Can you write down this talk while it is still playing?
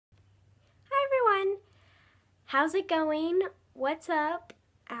How's it going? What's up?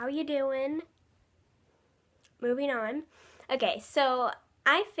 How you doing? Moving on. Okay, so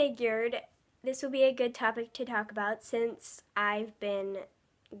I figured this would be a good topic to talk about since I've been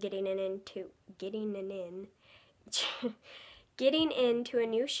getting into a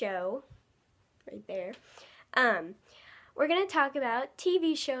new show right there. We're gonna talk about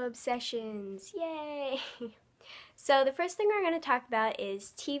TV show obsessions. Yay! So the first thing we're going to talk about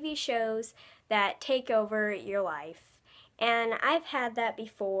is TV shows that take over your life. And I've had that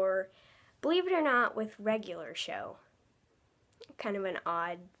before, believe it or not, with regular show. Kind of an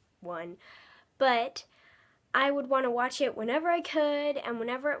odd one. But I would want to watch it whenever I could, and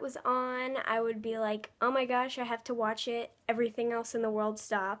whenever it was on, I would be like, oh my gosh, I have to watch it. Everything else in the world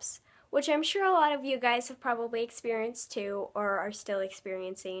stops. Which I'm sure a lot of you guys have probably experienced too, or are still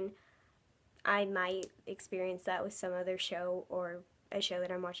experiencing. I might experience that with some other show or a show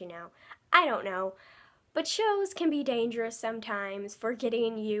that I'm watching now. I don't know. But shows can be dangerous sometimes for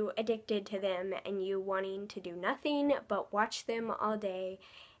getting you addicted to them and you wanting to do nothing but watch them all day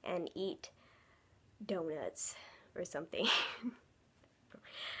and eat donuts or something.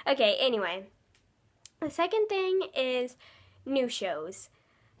 Okay, anyway. The second thing is new shows.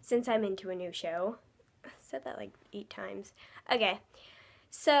 Since I'm into a new show. I said that like 8 times. Okay,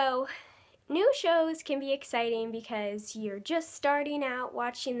 so new shows can be exciting because you're just starting out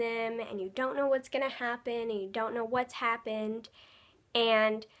watching them and you don't know what's going to happen and you don't know what's happened.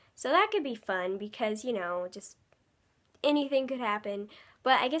 And so that could be fun because, you know, just anything could happen.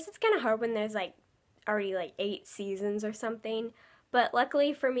 But I guess it's kind of hard when there's like already like 8 seasons or something. But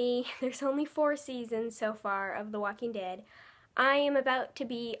luckily for me, there's only 4 seasons so far of The Walking Dead. I am about to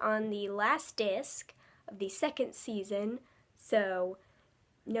be on the last disc of the 2nd season, so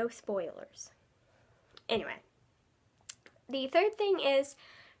no spoilers. Anyway, the third thing is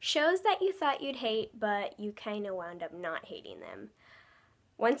shows that you thought you'd hate, but you kind of wound up not hating them.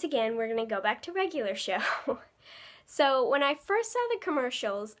 Once again, we're going to go back to regular show. So when I first saw the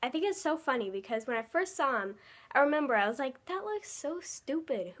commercials, I think it's so funny because when I first saw them, I remember I was like, that looks so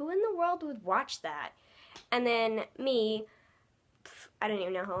stupid. Who in the world would watch that? And then me, I don't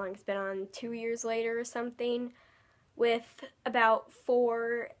even know how long it's been on, 2 years later or something, with about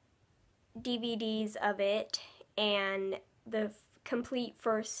 4 DVDs of it and the complete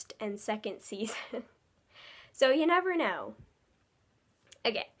 1st and 2nd season. So you never know.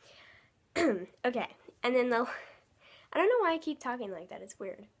 Okay. Okay. And then I don't know why I keep talking like that. It's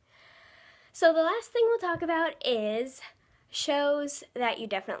weird. So the last thing we'll talk about is shows that you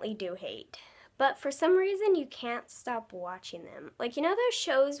definitely do hate. But for some reason, you can't stop watching them. Like, you know those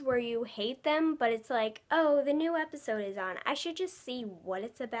shows where you hate them, but it's like, oh, the new episode is on. I should just see what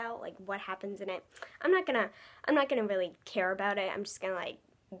it's about, like what happens in it. I'm not gonna really care about it. I'm just gonna like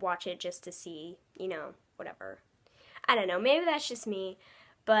watch it just to see, you know, whatever. I don't know. Maybe that's just me,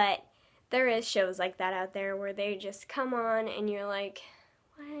 but there is shows like that out there where they just come on and you're like,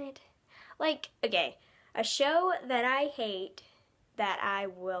 what? Like, okay, a show that I hate that I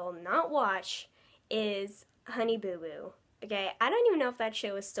will not watch is Honey Boo Boo. Okay, I don't even know if that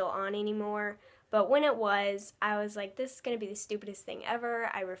show is still on anymore, but when it was, I was like, this is going to be the stupidest thing ever.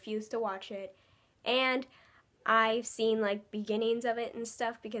 I refuse to watch it. And I've seen like beginnings of it and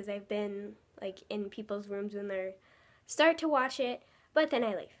stuff because I've been like in people's rooms when they start to watch it, but then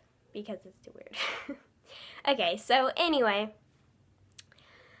I leave because it's too weird. Okay, so anyway,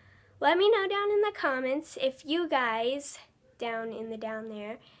 let me know down in the comments if you guys down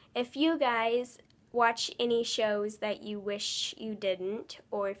there, if you guys watch any shows that you wish you didn't,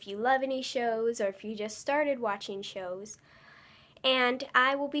 or if you love any shows, or if you just started watching shows. And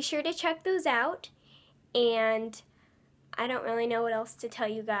I will be sure to check those out. And I don't really know what else to tell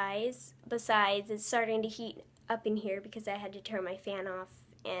you guys, besides it's starting to heat up in here because I had to turn my fan off,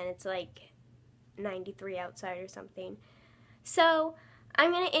 and it's like 93 outside or something. So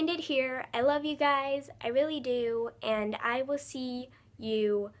I'm going to end it here. I love you guys. I really do. And I will see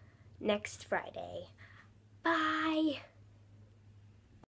you next Friday. Bye.